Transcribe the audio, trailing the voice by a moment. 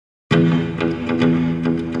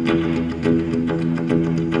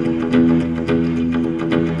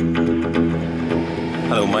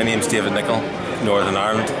name's David Nicholl, Northern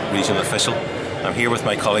Ireland Regional Official. I'm here with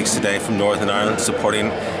my colleagues today from Northern Ireland supporting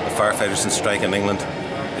the firefighters in strike in England.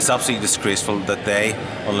 It's absolutely disgraceful that they,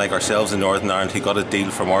 unlike ourselves in Northern Ireland who got a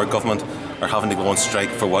deal from our government, are having to go on strike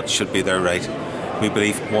for what should be their right. We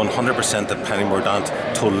believe 100% that Penny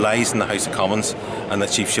Mordaunt told lies in the House of Commons and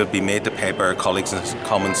that she should be made to pay by her colleagues in the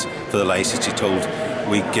Commons for the lies that she told.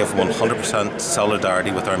 We give 100%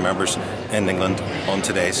 solidarity with our members in England on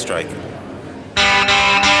today's strike.